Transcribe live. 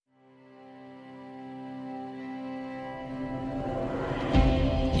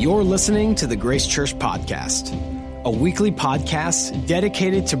You're listening to the Grace Church Podcast, a weekly podcast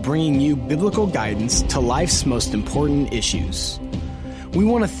dedicated to bringing you biblical guidance to life's most important issues. We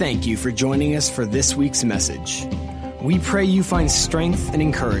want to thank you for joining us for this week's message. We pray you find strength and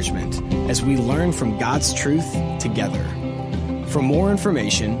encouragement as we learn from God's truth together. For more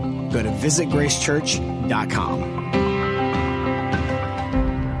information, go to visitgracechurch.com.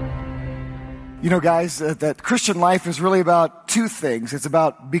 You know, guys, that Christian life is really about two things. It's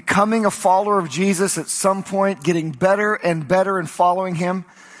about becoming a follower of Jesus at some point, getting better and better in following him,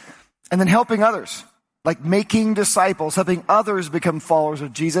 and then helping others, like making disciples, helping others become followers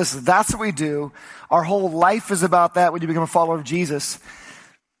of Jesus. That's what we do. Our whole life is about that when you become a follower of Jesus.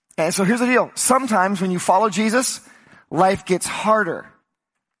 And so here's the deal. Sometimes when you follow Jesus, life gets harder.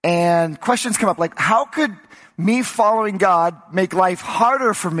 And questions come up like, how could me following God make life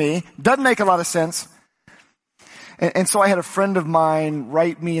harder for me? Doesn't make a lot of sense. And so I had a friend of mine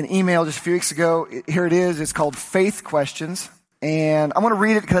write me an email just a few weeks ago. Here it is. It's called Faith Questions. And I'm going to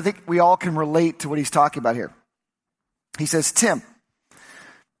read it because I think we all can relate to what he's talking about here. He says, Tim,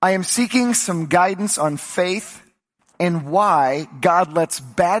 I am seeking some guidance on faith and why God lets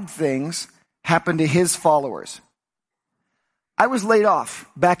bad things happen to his followers. I was laid off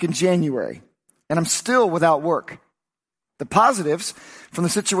back in January, and I'm still without work. The positives from the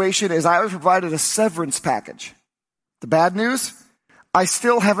situation is I was provided a severance package. The bad news, I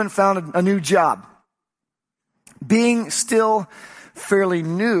still haven't found a new job. Being still fairly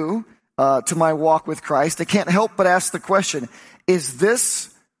new to my walk with Christ, I can't help but ask the question, is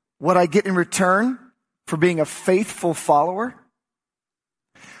this what I get in return for being a faithful follower?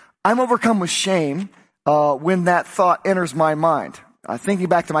 I'm overcome with shame when that thought enters my mind. Thinking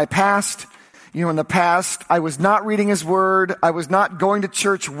back to my past, in the past, I was not reading his word. I was not going to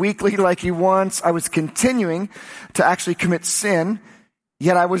church weekly like he wants. I was continuing to actually commit sin,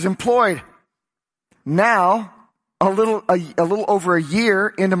 yet I was employed. Now, a little over a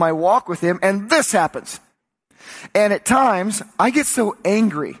year into my walk with him, and this happens. And at times, I get so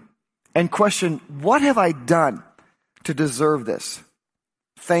angry and question, what have I done to deserve this?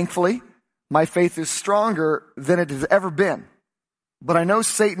 Thankfully, my faith is stronger than it has ever been. But I know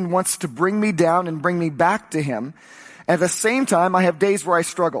Satan wants to bring me down and bring me back to him. At the same time, I have days where I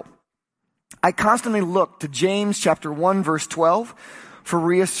struggle. I constantly look to James chapter 1, verse 12 for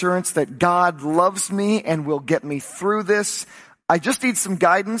reassurance that God loves me and will get me through this. I just need some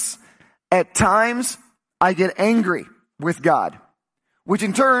guidance. At times, I get angry with God, which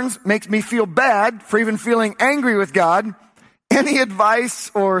in turn makes me feel bad for even feeling angry with God. Any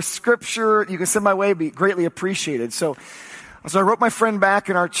advice or scripture you can send my way would be greatly appreciated. So I wrote my friend back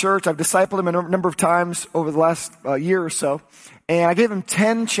in our church. I've discipled him a number of times over the last year or so. And I gave him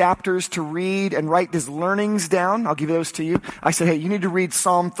 10 chapters to read and write his learnings down. I'll give those to you. I said, hey, you need to read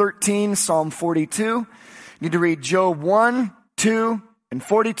Psalm 13, Psalm 42. You need to read Job 1, 2, and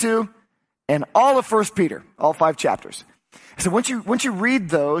 42, and all of 1 Peter, all 5 chapters. So once you read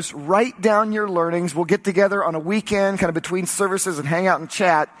those, write down your learnings. We'll get together on a weekend, kind of between services, and hang out and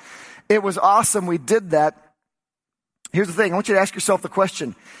chat. It was awesome. We did that. Here's the thing. I want you to ask yourself the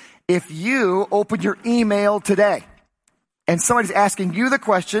question. If you open your email today and somebody's asking you the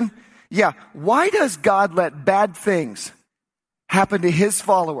question, why does God let bad things happen to his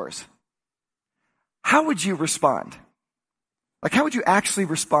followers? How would you respond? Like, how would you actually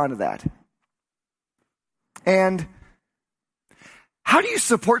respond to that? And how do you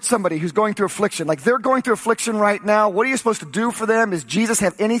support somebody who's going through affliction? Like, they're going through affliction right now. What are you supposed to do for them? Does Jesus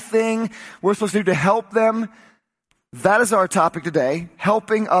have anything we're supposed to do to help them? That is our topic today,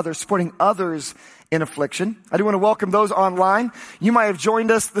 helping others, supporting others in affliction. I do want to welcome those online. You might have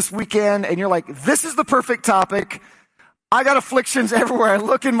joined us this weekend and you're like, this is the perfect topic. I got afflictions everywhere I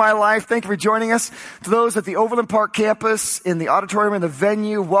look in my life. Thank you for joining us. To those at the Overland Park campus, in the auditorium, in the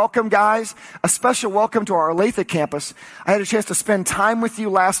venue, welcome, guys. A special welcome to our Olathe campus. I had a chance to spend time with you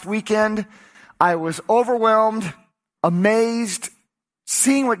last weekend. I was overwhelmed, amazed,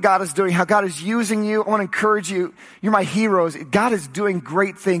 seeing what God is doing, how God is using you. I want to encourage you. You're my heroes. God is doing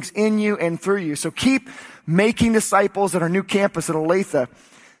great things in you and through you. So keep making disciples at our new campus at Olathe.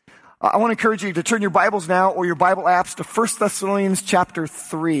 I want to encourage you to turn your Bibles now or your Bible apps to 1 Thessalonians chapter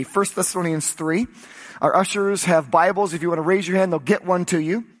 3. 1 Thessalonians 3. Our ushers have Bibles. If you want to raise your hand, they'll get one to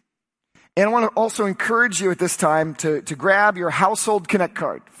you. And I want to also encourage you at this time to grab your Household Connect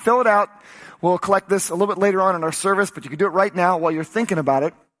card. Fill it out. We'll collect this a little bit later on in our service, but you can do it right now while you're thinking about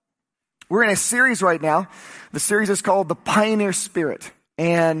it. We're in a series right now. The series is called The Pioneer Spirit.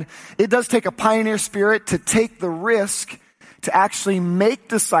 And it does take a pioneer spirit to take the risk to actually make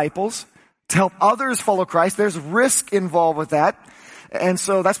disciples, to help others follow Christ. There's risk involved with that. And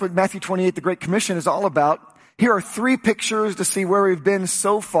so that's what Matthew 28, the Great Commission, is all about. Here are 3 pictures to see where we've been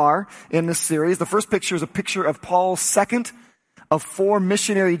so far in this series. The first picture is a picture of Paul's second of 4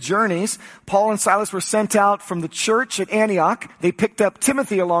 missionary journeys. Paul and Silas were sent out from the church at Antioch. They picked up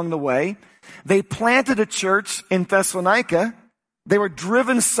Timothy along the way. They planted a church in Thessalonica. They were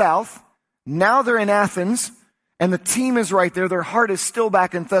driven south. Now they're in Athens, and the team is right there. Their heart is still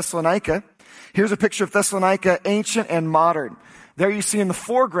back in Thessalonica. Here's a picture of Thessalonica, ancient and modern. There you see in the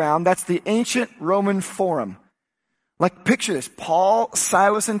foreground, that's the ancient Roman Forum. Like, picture this. Paul,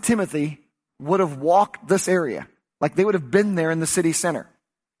 Silas, and Timothy would have walked this area. Like, they would have been there in the city center.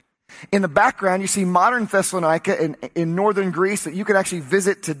 In the background, you see modern Thessalonica in northern Greece that you could actually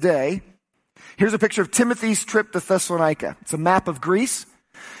visit today. Here's a picture of Timothy's trip to Thessalonica. It's a map of Greece.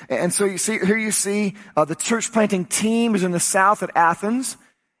 And so you see the church planting team is in the south at Athens.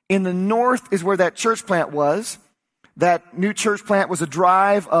 In the north is where that church plant was. That new church plant was a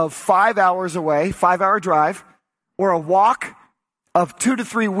drive of 5 hours away, 5-hour drive, or a walk of 2 to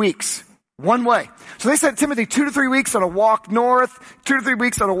 3 weeks, one way. So they sent Timothy 2 to 3 weeks on a walk north, 2 to 3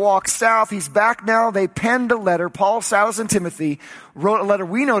 weeks on a walk south. He's back now. They penned a letter. Paul, Silas, and Timothy wrote a letter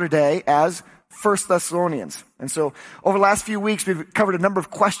we know today as 1 Thessalonians. And so over the last few weeks, we've covered a number of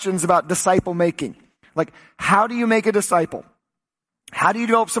questions about disciple making. Like, how do you make a disciple? How do you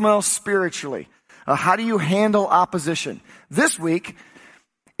help someone else spiritually? How do you handle opposition? This week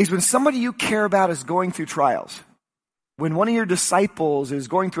is when somebody you care about is going through trials. When one of your disciples is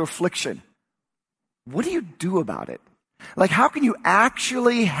going through affliction, what do you do about it? Like, how can you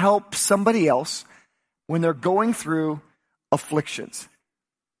actually help somebody else when they're going through afflictions?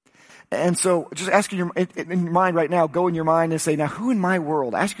 And so just ask in your mind right now, go in your mind and say, now, who in my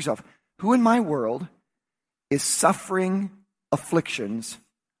world, ask yourself, who in my world is suffering afflictions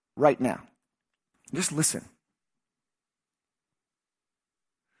right now? Just listen.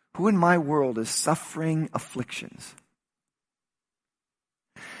 Who in my world is suffering afflictions?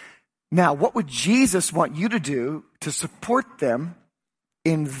 Now, what would Jesus want you to do to support them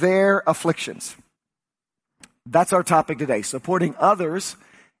in their afflictions? That's our topic today, supporting others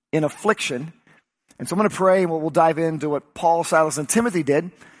in affliction. And so I'm going to pray, and we'll dive into what Paul, Silas, and Timothy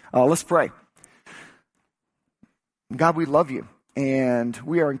did. Let's pray. God, we love you, and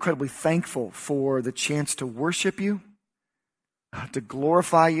we are incredibly thankful for the chance to worship you, to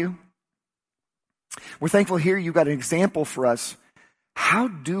glorify you. We're thankful here you've got an example for us. How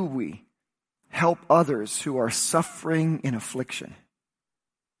do we help others who are suffering in affliction?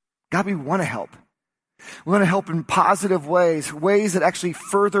 God, we want to help. We want to help in positive ways, ways that actually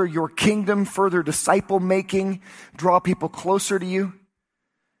further your kingdom, further disciple making, draw people closer to you.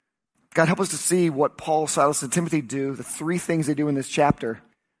 God, help us to see what Paul, Silas, and Timothy do, the 3 things they do in this chapter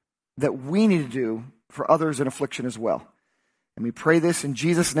that we need to do for others in affliction as well. And we pray this in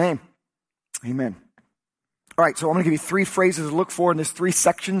Jesus' name. Amen. All right, so I'm going to give you 3 phrases to look for in this 3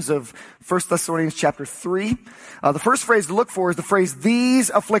 sections of 1 Thessalonians chapter 3. The first phrase to look for is the phrase, these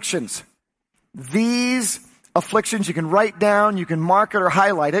afflictions. These afflictions, you can write down, you can mark it or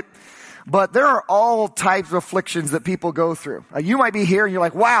highlight it, but there are all types of afflictions that people go through. You might be here and you're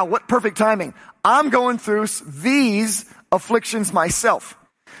like, wow, what perfect timing. I'm going through these afflictions myself.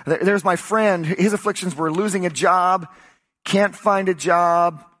 There's my friend, his afflictions were losing a job, can't find a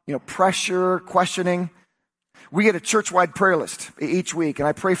job, pressure, questioning. We get a church-wide prayer list each week, and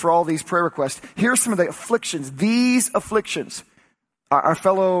I pray for all these prayer requests. Here are some of the afflictions, these afflictions our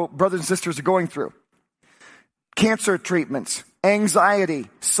fellow brothers and sisters are going through. Cancer treatments, anxiety,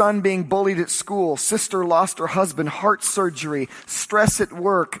 son being bullied at school, sister lost her husband, heart surgery, stress at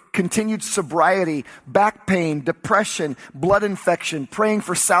work, continued sobriety, back pain, depression, blood infection, praying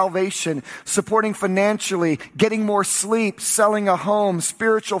for salvation, supporting financially, getting more sleep, selling a home,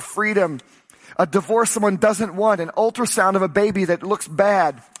 spiritual freedom, a divorce someone doesn't want, an ultrasound of a baby that looks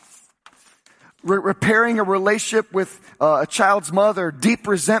bad, repairing a relationship with a child's mother, deep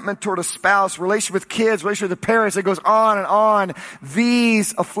resentment toward a spouse, relationship with kids, relationship with the parents. It goes on and on.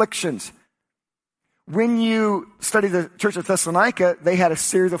 These afflictions. When you study the church of Thessalonica, they had a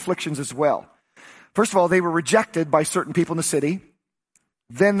series of afflictions as well. First of all, they were rejected by certain people in the city.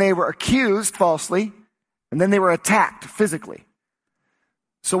 Then they were accused falsely. And then they were attacked physically.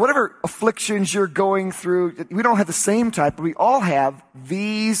 So whatever afflictions you're going through, we don't have the same type, but we all have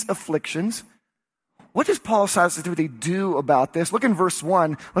these afflictions. What does Paul, Silas, and Timothy do about this? Look in verse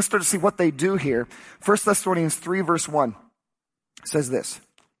 1. Let's start to see what they do here. 1 Thessalonians 3, verse 1 says this.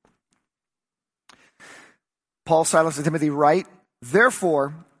 Paul, Silas, and Timothy write,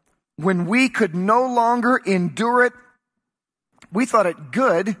 therefore, when we could no longer endure it, we thought it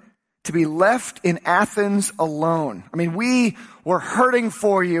good to be left in Athens alone. I mean, we were hurting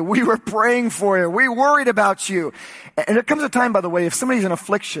for you. We were praying for you. We worried about you. And there comes a time, by the way, if somebody's in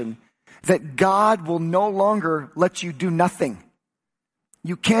affliction, that God will no longer let you do nothing.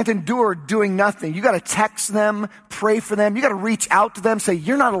 You can't endure doing nothing. You got to text them, pray for them. You got to reach out to them, say,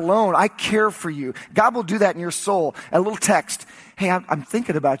 you're not alone. I care for you. God will do that in your soul. A little text. Hey, I'm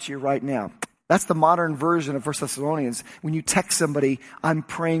thinking about you right now. That's the modern version of 1 Thessalonians. When you text somebody, I'm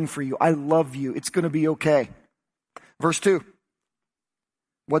praying for you. I love you. It's going to be okay. Verse 2.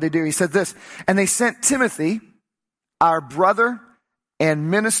 What they do? He said this, and they sent Timothy, our brother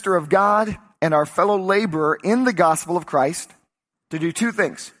and minister of God and our fellow laborer in the gospel of Christ, to do two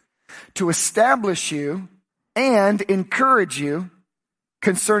things: to establish you and encourage you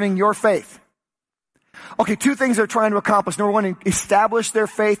concerning your faith. Okay, two things they're trying to accomplish. Number one, establish their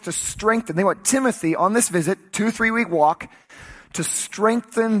faith, to strengthen. They want Timothy on this visit, 2-3 week walk, to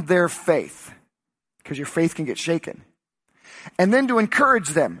strengthen their faith, because your faith can get shaken. And then to encourage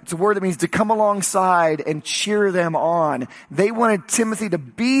them. It's a word that means to come alongside and cheer them on. They wanted Timothy to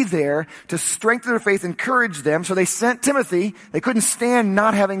be there to strengthen their faith, encourage them. So they sent Timothy. They couldn't stand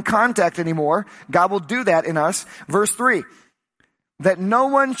not having contact anymore. God will do that in us. Verse 3, that no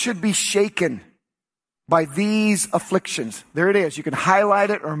one should be shaken by these afflictions. There it is. You can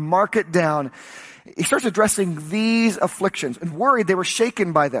highlight it or mark it down. He starts addressing these afflictions and worried they were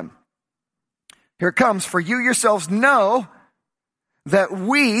shaken by them. Here it comes. For you yourselves know that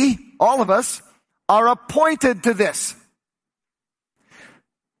we, all of us, are appointed to this.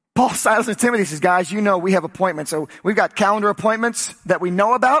 Paul, Silas, and Timothy says, guys, you know we have appointments. So we've got calendar appointments that we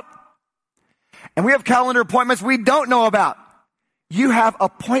know about, and we have calendar appointments we don't know about. You have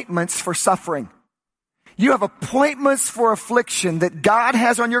appointments for suffering. You have appointments for affliction that God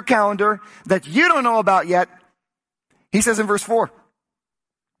has on your calendar that you don't know about yet. He says in verse 4,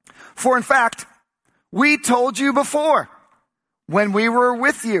 for in fact, we told you before when we were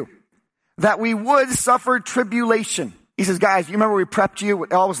with you that we would suffer tribulation. He says, guys, you remember we prepped you,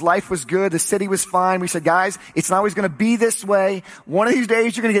 life was good, the city was fine. We said, guys, it's not always going to be this way. One of these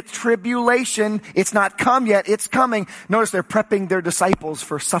days you're going to get tribulation. It's not come yet, it's coming. Notice they're prepping their disciples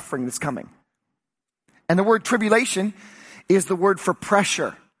for suffering that's coming. And the word tribulation is the word for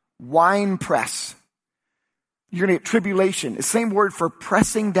pressure, wine press. You're going to get tribulation. It's the same word for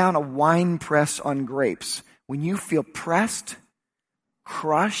pressing down a wine press on grapes. When you feel pressed,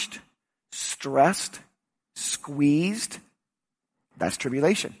 crushed, stressed, squeezed, that's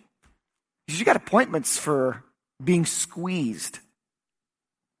tribulation. You got appointments for being squeezed.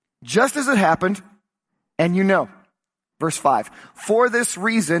 Just as it happened, and you know. Verse 5, for this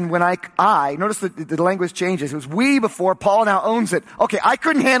reason, when I notice the language changes. It was we before, Paul now owns it. Okay, I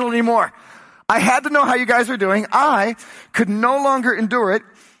couldn't handle it anymore. I had to know how you guys are doing. I could no longer endure it.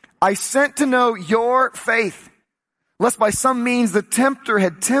 I sent to know your faith, lest by some means the tempter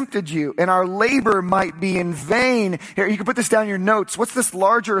had tempted you, and our labor might be in vain. Here, you can put this down in your notes. What's this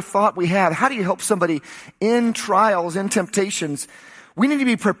larger thought we have? How do you help somebody in trials, in temptations? We need to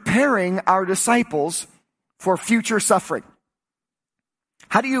be preparing our disciples for future suffering.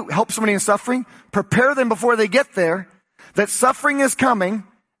 How do you help somebody in suffering? Prepare them before they get there, that suffering is coming,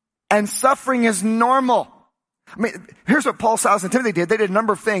 and suffering is normal. I mean, here's what Paul, Silas, and Timothy did. They did a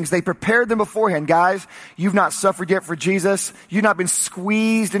number of things. They prepared them beforehand. Guys, you've not suffered yet for Jesus. You've not been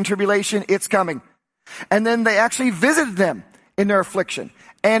squeezed in tribulation. It's coming. And then they actually visited them in their affliction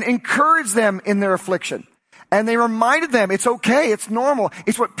and encouraged them in their affliction. And they reminded them, it's okay, it's normal.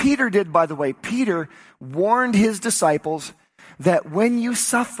 It's what Peter did, by the way. Peter warned his disciples that when you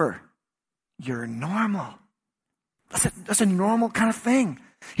suffer, you're normal. That's a normal kind of thing.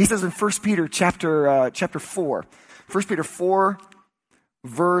 He says in 1 Peter chapter 4, 1 Peter 4,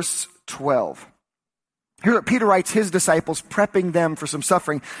 verse 12. Here Peter writes his disciples, prepping them for some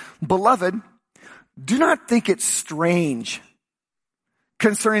suffering. Beloved, do not think it strange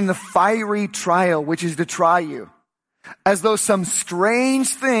concerning the fiery trial which is to try you, as though some strange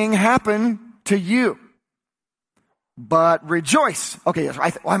thing happened to you. But rejoice. Okay,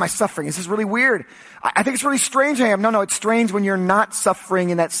 why am I suffering? Is this really weird? I think it's really strange I am. No, it's strange when you're not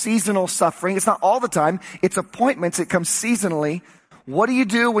suffering in that seasonal suffering. It's not all the time. It's appointments. It comes seasonally. What do you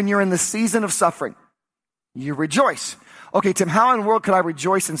do when you're in the season of suffering? You rejoice. Okay, Tim, how in the world could I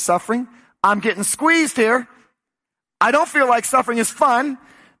rejoice in suffering? I'm getting squeezed here. I don't feel like suffering is fun.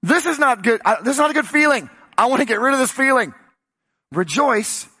 This is not good. This is not a good feeling. I want to get rid of this feeling.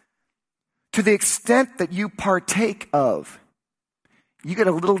 Rejoice to the extent that you partake of. You get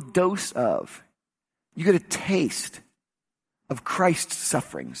a little dose of. You get a taste of Christ's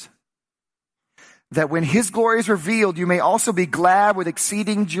sufferings. that when his glory is revealed, you may also be glad with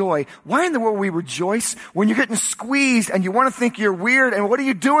exceeding joy. Why in the world we rejoice when you're getting squeezed and you want to think you're weird and what are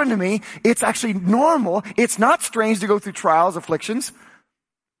you doing to me? It's actually normal. It's not strange to go through trials, afflictions.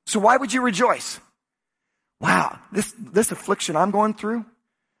 So why would you rejoice? Wow, this affliction I'm going through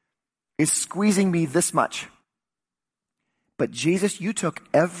is squeezing me this much. But Jesus, you took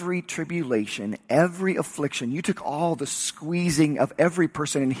every tribulation, every affliction. You took all the squeezing of every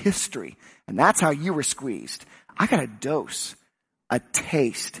person in history. And that's how you were squeezed. I got a dose, a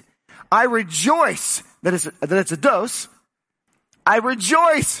taste. I rejoice that it's a dose. I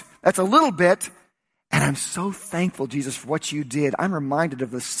rejoice that's a little bit. And I'm so thankful, Jesus, for what you did. I'm reminded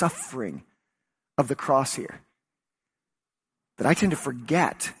of the suffering of the cross here. That I tend to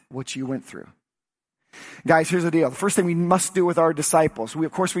forget what you went through. Guys, here's the deal. The first thing we must do with our disciples, we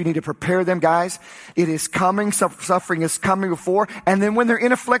need to prepare them, guys. It is coming. Suffering is coming before. And then when they're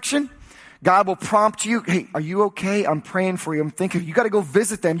in affliction, God will prompt you, hey, are you okay? I'm praying for you. I'm thinking, you got to go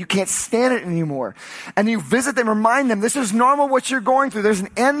visit them. You can't stand it anymore. And you visit them, remind them, this is normal what you're going through. There's an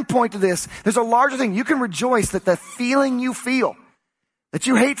end point to this. There's a larger thing. You can rejoice that the feeling you feel, that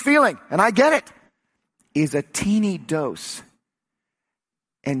you hate feeling, and I get it, is a teeny dose.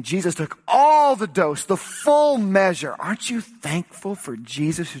 And Jesus took all the dose, the full measure. Aren't you thankful for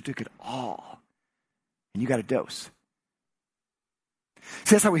Jesus who took it all? And you got a dose.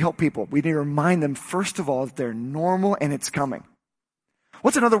 See, that's how we help people. We need to remind them, first of all, that they're normal and it's coming.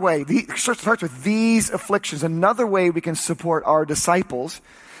 What's another way? It starts with these afflictions. Another way we can support our disciples,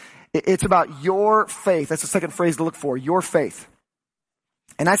 it's about your faith. That's the second phrase to look for, your faith.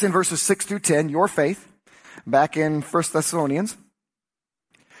 And that's in verses 6 through 10, your faith, back in 1 Thessalonians.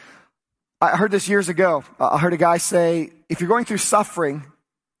 I heard this years ago. I heard a guy say, if you're going through suffering,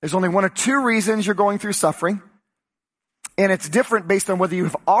 there's only one or two reasons you're going through suffering. And it's different based on whether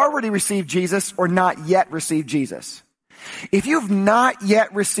you've already received Jesus or not yet received Jesus. If you've not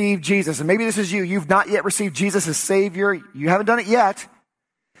yet received Jesus, and maybe this is you've not yet received Jesus as Savior, you haven't done it yet,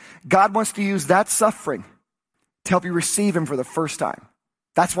 God wants to use that suffering to help you receive Him for the first time.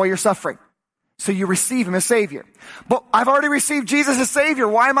 That's why you're suffering. So you receive Him as Savior. But I've already received Jesus as Savior.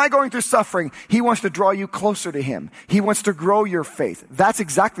 Why am I going through suffering? He wants to draw you closer to Him. He wants to grow your faith. That's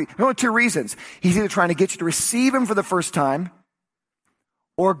exactly, there are only two reasons. He's either trying to get you to receive Him for the first time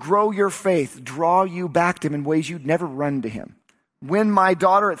or grow your faith, draw you back to Him in ways you'd never run to Him. When my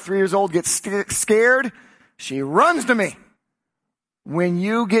daughter at 3 years old gets scared, she runs to me. When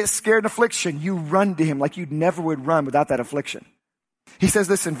you get scared in affliction, you run to Him like you never would run without that affliction. He says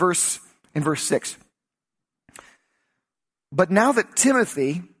this in verse 6. But now that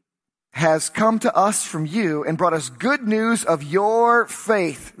Timothy has come to us from you and brought us good news of your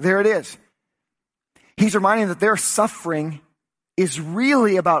faith, there it is. He's reminding that their suffering is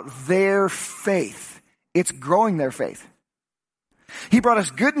really about their faith. It's growing their faith. He brought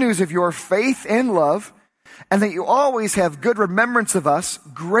us good news of your faith and love, and that you always have good remembrance of us,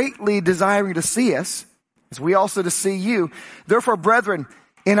 greatly desiring to see us, as we also to see you. Therefore, brethren,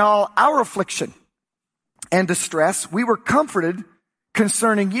 in all our affliction and distress, we were comforted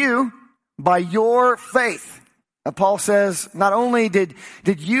concerning you by your faith. And Paul says, not only did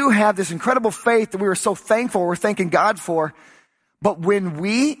you have this incredible faith that we were so thankful, we're thanking God for, but when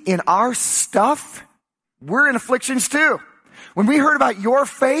we, in our stuff, we're in afflictions too. When we heard about your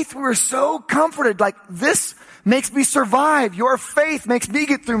faith, we were so comforted, like this makes me survive. Your faith makes me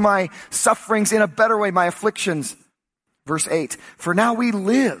get through my sufferings in a better way, my afflictions. Verse 8, for now we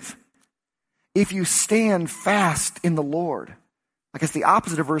live if you stand fast in the Lord. Like it's the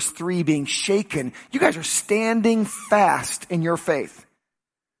opposite of verse 3 being shaken. You guys are standing fast in your faith.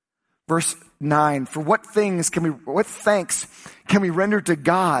 Verse 9, for what thanks can we render to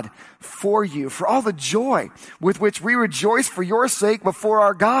God for you, for all the joy with which we rejoice for your sake before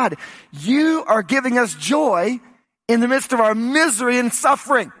our God. You are giving us joy in the midst of our misery and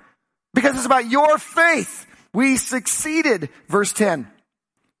suffering because it's about your faith. We succeeded, verse 10,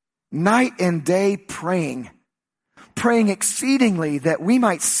 night and day praying exceedingly that we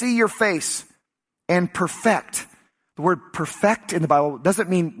might see your face and perfect. The word perfect in the Bible doesn't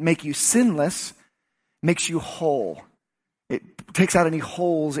mean make you sinless, makes you whole. It takes out any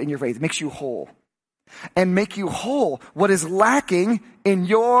holes in your faith, it makes you whole. And make you whole what is lacking in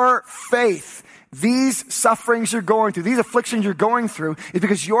your faith. These sufferings you're going through, these afflictions you're going through, is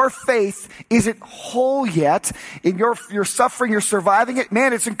because your faith isn't whole yet. In your suffering, you're surviving it.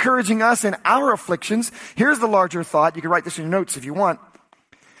 Man, it's encouraging us in our afflictions. Here's the larger thought. You can write this in your notes if you want.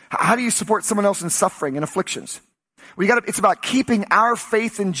 How do you support someone else in suffering and afflictions? It's about keeping our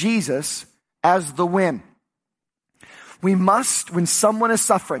faith in Jesus as the win. We must, when someone is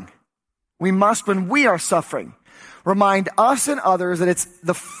suffering, We must, when we are suffering, remind us and others that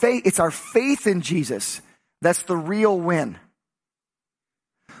it's our faith in Jesus that's the real win.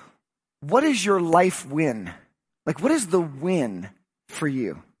 What is your life win? Like, what is the win for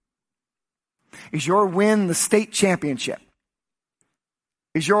you? Is your win the state championship?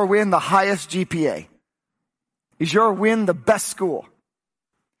 Is your win the highest GPA? Is your win the best school?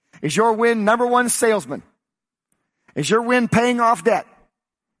 Is your win number one salesman? Is your win paying off debt?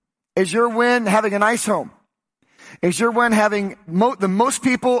 Is your win having a nice home? Is your win having the most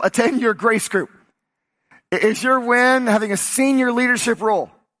people attend your grace group? Is your win having a senior leadership role?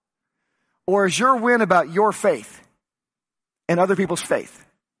 Or is your win about your faith and other people's faith?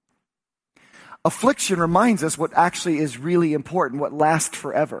 Affliction reminds us what actually is really important, what lasts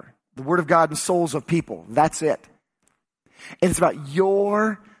forever. The Word of God and souls of people. That's it. And it's about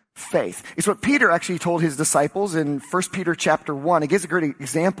your faith. It's what Peter actually told his disciples in 1 Peter chapter 1. It gives a great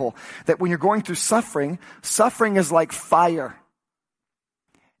example that when you're going through suffering, suffering is like fire.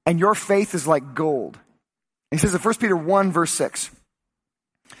 And your faith is like gold. And he says in 1 Peter 1 verse 6,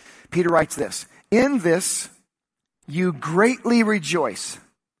 Peter writes this, "In this you greatly rejoice,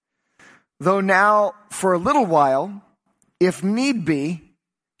 though now for a little while, if need be,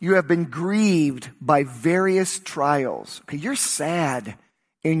 you have been grieved by various trials." Okay, you're sad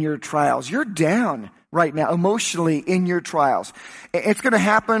in your trials. You're down right now emotionally in your trials. It's going to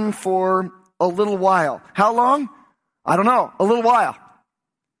happen for a little while. How long? I don't know. A little while.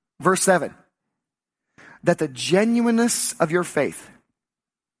 Verse 7. "That the genuineness of your faith,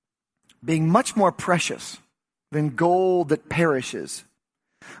 being much more precious than gold that perishes,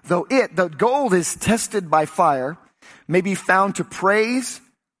 though gold is tested by fire, may be found to praise,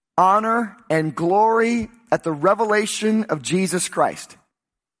 honor, and glory at the revelation of Jesus Christ."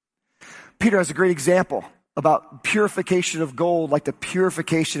 Peter has a great example about purification of gold, like the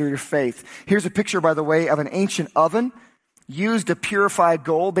purification of your faith. Here's a picture, by the way, of an ancient oven used to purify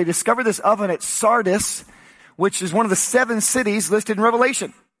gold. They discovered this oven at Sardis, which is one of the 7 cities listed in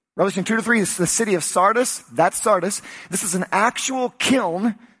Revelation. Revelation 2-3 is the city of Sardis. That's Sardis. This is an actual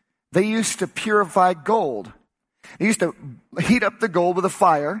kiln they used to purify gold. They used to heat up the gold with a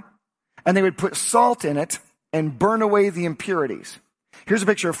fire, and they would put salt in it and burn away the impurities. Here's a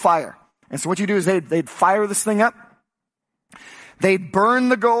picture of fire. And so what you do is they'd fire this thing up. They'd burn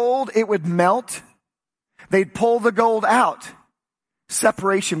the gold. It would melt. They'd pull the gold out.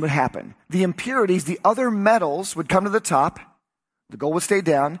 Separation would happen. The impurities, the other metals would come to the top. The gold would stay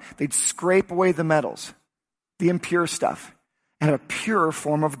down. They'd scrape away the metals, the impure stuff, and have a pure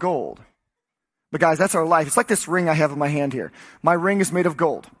form of gold. But guys, that's our life. It's like this ring I have in my hand here. My ring is made of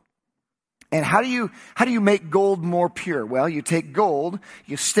gold. And how do you make gold more pure? Well, you take gold,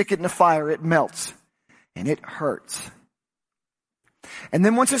 you stick it in the fire, it melts, and it hurts. And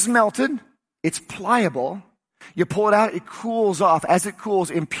then once it's melted, it's pliable. You pull it out, it cools off. As it cools,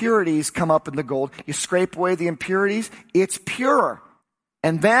 impurities come up in the gold. You scrape away the impurities, it's pure.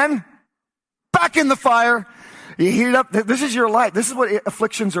 And then, back in the fire, you heat it up. This is your life. This is what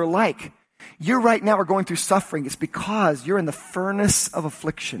afflictions are like. You right now are going through suffering. It's because you're in the furnace of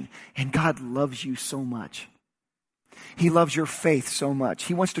affliction, and God loves you so much. He loves your faith so much.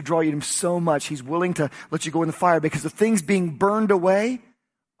 He wants to draw you to Him so much. He's willing to let you go in the fire, because the things being burned away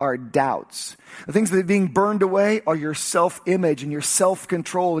are doubts. The things that are being burned away are your self-image and your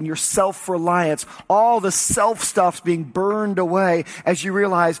self-control and your self-reliance. All the self stuff's being burned away as you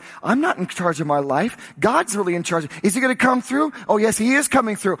realize, I'm not in charge of my life. God's really in charge. Is He going to come through? Oh yes, He is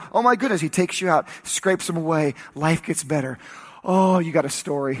coming through. Oh my goodness, He takes you out, scrapes them away. Life gets better. Oh, you got a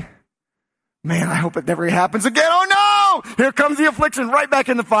story. Man, I hope it never happens again. Oh no! Here comes the affliction, right back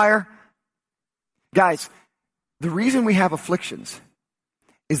in the fire. Guys, the reason we have afflictions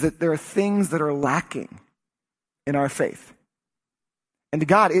is that there are things that are lacking in our faith. And to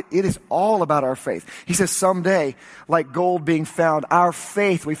God, it is all about our faith. He says someday, like gold being found, our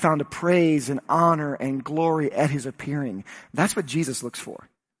faith we found to praise and honor and glory at His appearing. That's what Jesus looks for.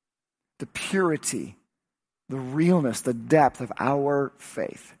 The purity, the realness, the depth of our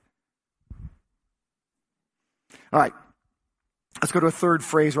faith. All right. Let's go to a third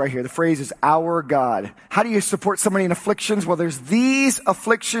phrase right here. The phrase is our God. How do you support somebody in afflictions? Well, there's these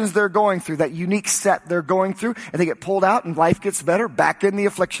afflictions they're going through, that unique set they're going through, and they get pulled out and life gets better, back in the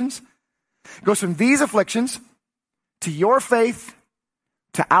afflictions. It goes from these afflictions to your faith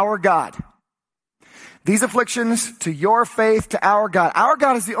to our God. These afflictions to your faith to our God. Our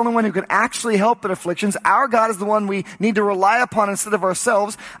God is the only one who can actually help in afflictions. Our God is the one we need to rely upon instead of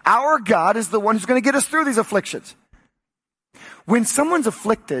ourselves. Our God is the one who's going to get us through these afflictions. When someone's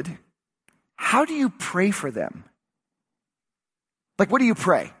afflicted, how do you pray for them? Like, what do you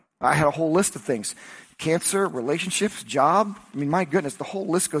pray? I had a whole list of things. Cancer, relationships, job. I mean, my goodness, the whole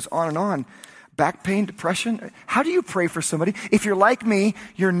list goes on and on. Back pain, depression. How do you pray for somebody? If you're like me,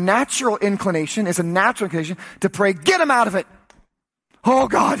 your natural inclination is a natural inclination to pray, get them out of it. Oh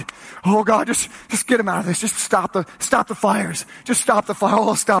God, just get them out of this. Just stop the fires. Just stop the fire.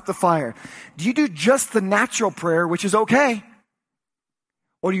 Oh, stop the fire. Do you do just the natural prayer, which is okay?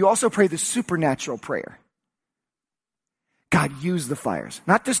 Or do you also pray the supernatural prayer? God, use the fires.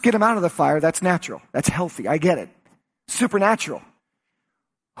 Not just get them out of the fire. That's natural. That's healthy. I get it. Supernatural.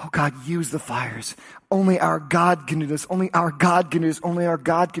 Oh God, use the fires. Only our God can do this. Only our God can do this. Only our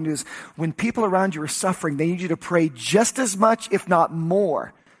God can do this. When people around you are suffering, they need you to pray just as much, if not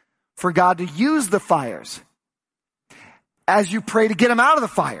more, for God to use the fires as you pray to get them out of the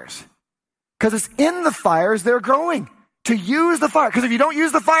fires. Because it's in the fires they're growing. To use the fire. Because if you don't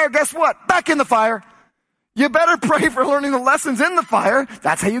use the fire, guess what? Back in the fire. You better pray for learning the lessons in the fire.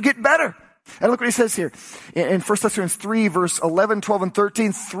 That's how you get better. And look what he says here. In 1 Thessalonians 3, verse 11, 12, and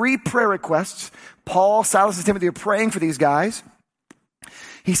 13, 3 prayer requests. Paul, Silas, and Timothy are praying for these guys.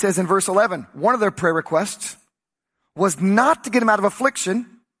 He says in verse 11, one of their prayer requests was not to get him out of affliction,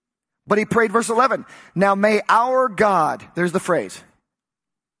 but he prayed verse 11. Now may our God, there's the phrase,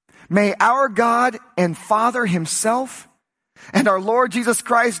 may our God and Father himself and our Lord Jesus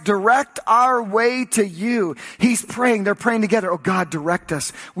Christ direct our way to you. He's praying. They're praying together. Oh, God, direct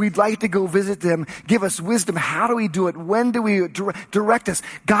us. We'd like to go visit them. Give us wisdom. How do we do it? When do we direct us?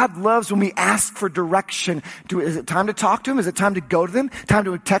 God loves when we ask for direction. Is it time to talk to him? Is it time to go to them? Time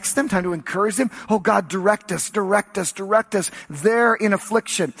to text them? Time to encourage them? Oh, God, direct us, direct us, direct us. They're in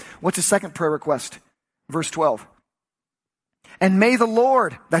affliction. What's the second prayer request? Verse 12. And may the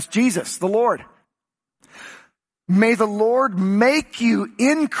Lord, that's Jesus, the Lord, may the Lord make you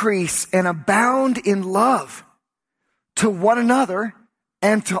increase and abound in love to one another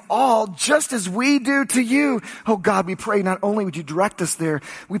and to all, just as we do to you. Oh God, we pray not only would you direct us there,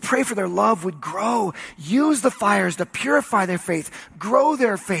 we pray for their love would grow. Use the fires to purify their faith, grow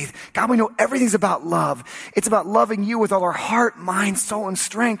their faith. God, we know everything's about love. It's about loving you with all our heart, mind, soul, and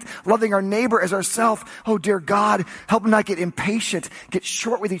strength, loving our neighbor as ourselves. Oh dear God, help them not get impatient, get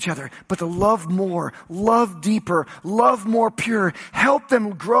short with each other, but to love more, love deeper, love more pure. Help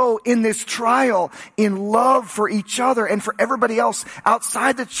them grow in this trial in love for each other and for everybody else outside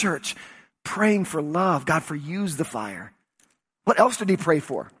the church, praying for love. God, for use the fire. What else did he pray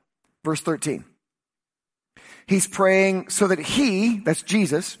for? Verse 13. He's praying so that he, that's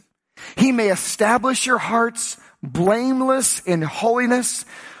Jesus, he may establish your hearts blameless in holiness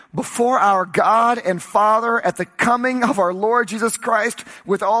before our God and Father at the coming of our Lord Jesus Christ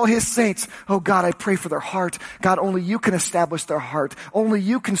with all his saints. Oh God, I pray for their heart. God, only you can establish their heart. Only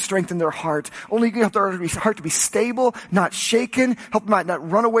you can strengthen their heart. Only you can help their heart to be stable, not shaken. Help them not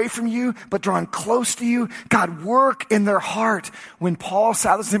run away from you, but drawn close to you. God, work in their heart. When Paul,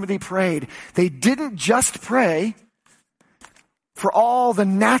 Silas, and Timothy prayed, they didn't just pray for all the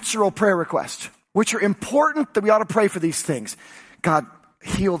natural prayer requests, which are important that we ought to pray for these things. God,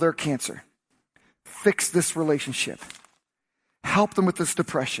 heal their cancer. Fix this relationship. Help them with this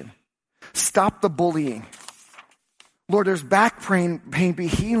depression. Stop the bullying. Lord, there's back pain, be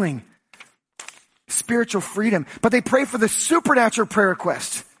healing. Spiritual freedom. But they pray for the supernatural prayer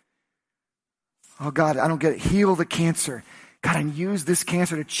request. Oh God, I don't get it. Heal the cancer. God, and use this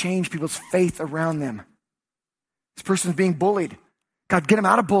cancer to change people's faith around them. This person's being bullied. God, get them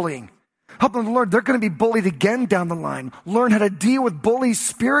out of bullying. Help them, Lord, they're going to be bullied again down the line. Learn how to deal with bullies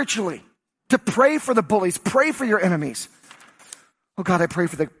spiritually. To pray for the bullies. Pray for your enemies. Oh God, I pray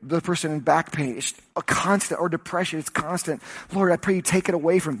for the person in back pain. It's a constant, or depression, it's constant. Lord, I pray you take it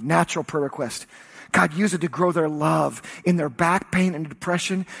away from natural prayer request. God, use it to grow their love in their back pain and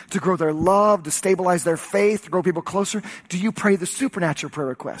depression, to grow their love, to stabilize their faith, to grow people closer. Do you pray the supernatural prayer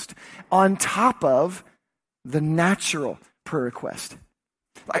request on top of the natural prayer request?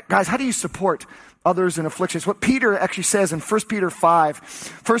 Guys, how do you support others in afflictions? What Peter actually says in 1 Peter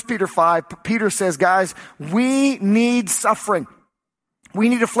 5. 1 Peter 5, Peter says, guys, we need suffering. We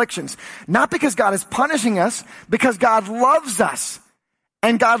need afflictions. Not because God is punishing us, because God loves us.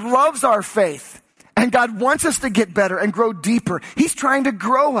 And God loves our faith. And God wants us to get better and grow deeper. He's trying to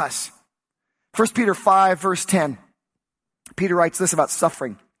grow us. 1 Peter 5, verse 10. Peter writes this about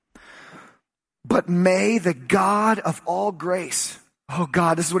suffering. But may the God of all grace, oh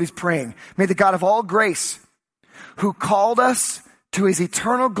God, this is what he's praying. May the God of all grace, who called us to his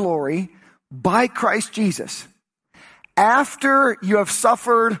eternal glory by Christ Jesus, after you have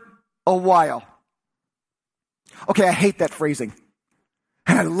suffered a while. Okay, I hate that phrasing.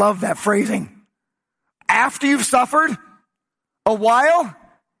 And I love that phrasing. After you've suffered a while,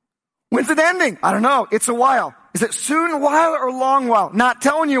 When's it ending? I don't know. It's a while. Is it soon, a while, or a long while? Not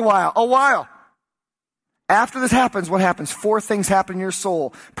telling you a while, a while. After this happens, what happens? 4 things happen in your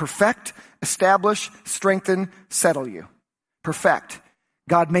soul. Perfect, establish, strengthen, settle you. Perfect.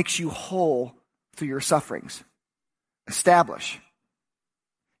 God makes you whole through your sufferings. Establish.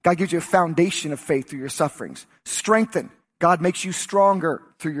 God gives you a foundation of faith through your sufferings. Strengthen. God makes you stronger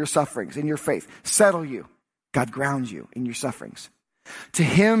through your sufferings in your faith. Settle you. God grounds you in your sufferings. To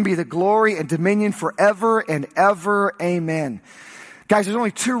him be the glory and dominion forever and ever. Amen. Guys, there's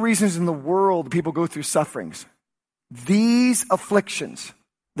only 2 reasons in the world people go through sufferings. These afflictions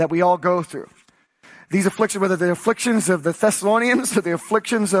that we all go through. These afflictions, whether the afflictions of the Thessalonians or the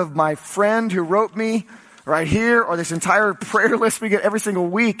afflictions of my friend who wrote me right here, or this entire prayer list we get every single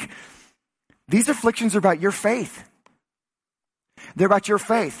week. These afflictions are about your faith. They're about your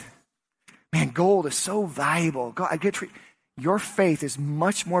faith. Man, gold is so valuable. Your faith is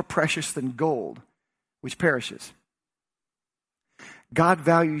much more precious than gold, which perishes. God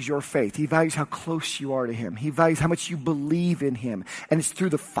values your faith. He values how close you are to him. He values how much you believe in him. And it's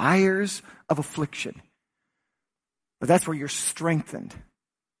through the fires of affliction. But that's where you're strengthened.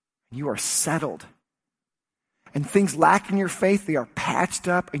 You are settled. And things lacking your faith, they are patched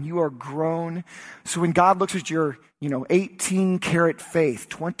up and you are grown. So when God looks at your, 18-karat faith,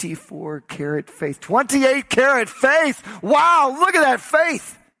 24-karat faith, 28-karat faith, wow, look at that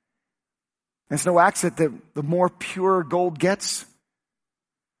faith. And it's no accident that the more pure gold gets,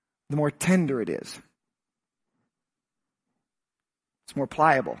 the more tender it is. It's more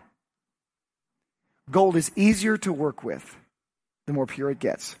pliable. Gold is easier to work with the more pure it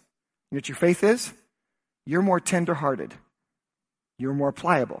gets. You know what your faith is? You're more tender-hearted. You're more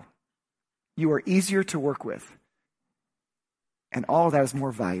pliable. You are easier to work with. And all of that is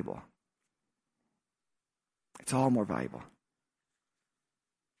more valuable. It's all more valuable.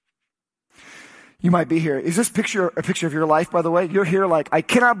 You might be here. Is this picture a picture of your life, by the way? You're here like, I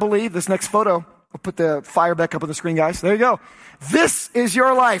cannot believe this next photo. I'll put the fire back up on the screen, guys. There you go. This is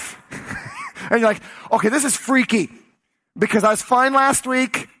your life. And you're like, okay, this is freaky. Because I was fine last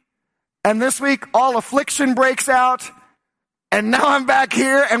week. And this week, all affliction breaks out. And now I'm back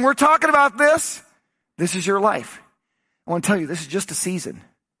here and we're talking about this. This is your life. I want to tell you, this is just a season.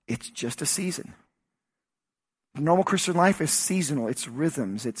 It's just a season. The normal Christian life is seasonal. It's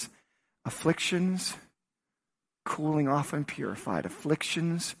rhythms. It's afflictions, cooling off and purified.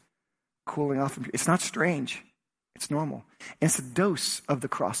 Afflictions, cooling off and purified. It's not strange. It's normal. And it's a dose of the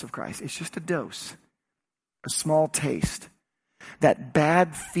cross of Christ. It's just a dose, a small taste. That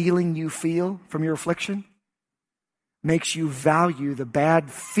bad feeling you feel from your affliction makes you value the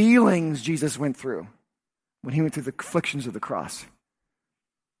bad feelings Jesus went through when he went through the afflictions of the cross.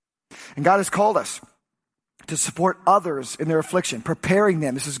 And God has called us to support others in their affliction, preparing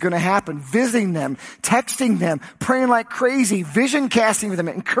them. This is going to happen. Visiting them, texting them, praying like crazy, vision casting with them,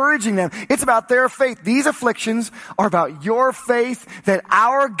 encouraging them. It's about their faith. These afflictions are about your faith that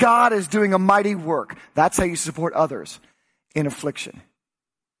our God is doing a mighty work. That's how you support others in affliction.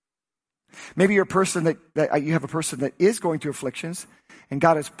 Maybe you're a person that you have a person that is going through afflictions, and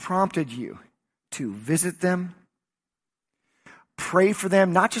God has prompted you to visit them, pray for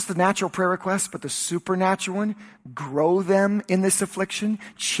them, not just the natural prayer request, but the supernatural one. Grow them in this affliction,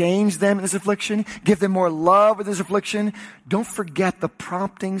 change them in this affliction, give them more love in this affliction. Don't forget the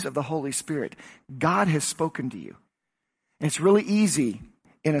promptings of the Holy Spirit. God has spoken to you. And it's really easy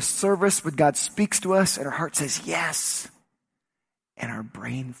in a service when God speaks to us and our heart says yes, and our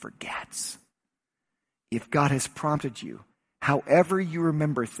brain forgets. If God has prompted you, however you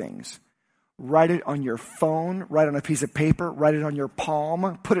remember things, write it on your phone, write it on a piece of paper, write it on your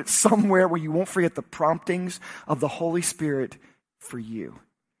palm, put it somewhere where you won't forget the promptings of the Holy Spirit for you,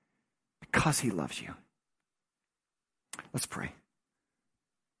 because he loves you. Let's pray.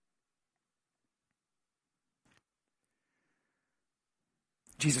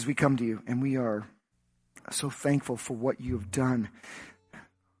 Jesus, we come to you and we are so thankful for what you have done.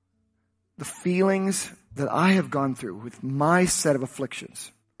 The feelings that I have gone through with my set of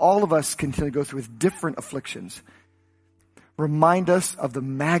afflictions, all of us continue to go through with different afflictions, remind us of the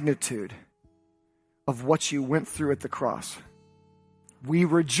magnitude of what you went through at the cross. We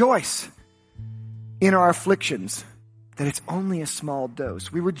rejoice in our afflictions that it's only a small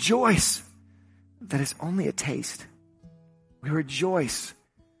dose. We rejoice that it's only a taste. We rejoice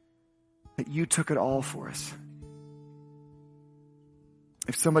that you took it all for us.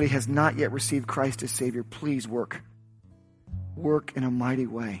 If somebody has not yet received Christ as Savior, please work in a mighty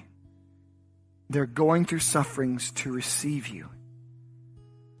way. They're going through sufferings to receive you,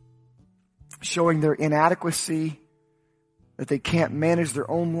 showing their inadequacy, that they can't manage their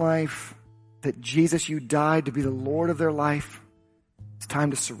own life, that Jesus, you died to be the Lord of their life. It's time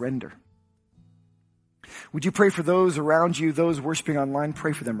to surrender. Would you pray for those around you, those worshiping online?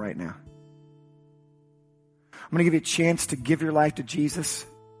 Pray for them right now. I'm going to give you a chance to give your life to Jesus.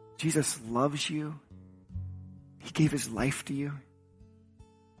 Jesus loves you. He gave his life to you.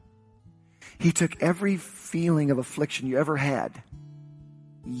 He took every feeling of affliction you ever had.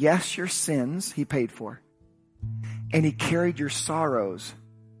 Yes, your sins he paid for. And he carried your sorrows.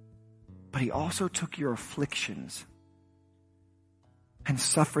 But he also took your afflictions and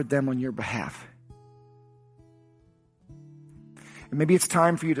suffered them on your behalf. And maybe it's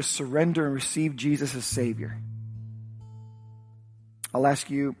time for you to surrender and receive Jesus as Savior. I'll ask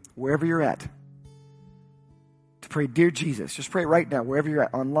you, wherever you're at, to pray, Dear Jesus. Just pray right now, wherever you're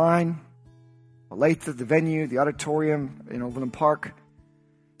at, online, late to the venue, the auditorium, in Overland Park.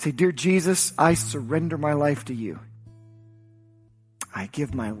 Say, Dear Jesus, I surrender my life to you. I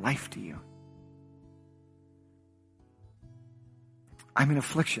give my life to you. I'm in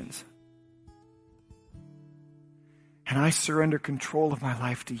afflictions. And I surrender control of my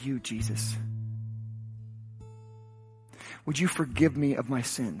life to you, Jesus. Would you forgive me of my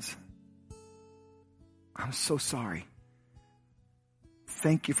sins? I'm so sorry.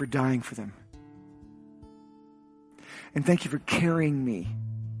 Thank you for dying for them. And thank you for carrying me,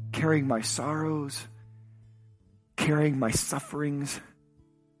 carrying my sorrows, carrying my sufferings.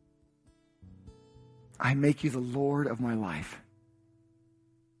 I make you the Lord of my life.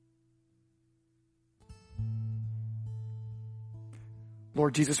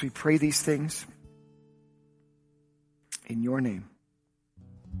 Lord Jesus, we pray these things in your name.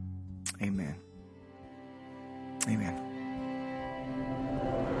 Amen. Amen.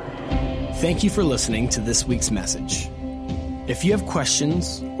 Thank you for listening to this week's message. If you have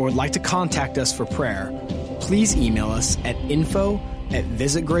questions or would like to contact us for prayer, please email us at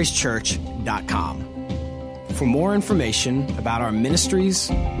info@visitgracechurch.com. For more information about our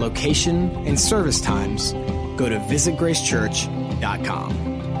ministries, location, and service times, go to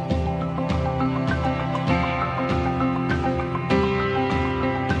visitgracechurch.com.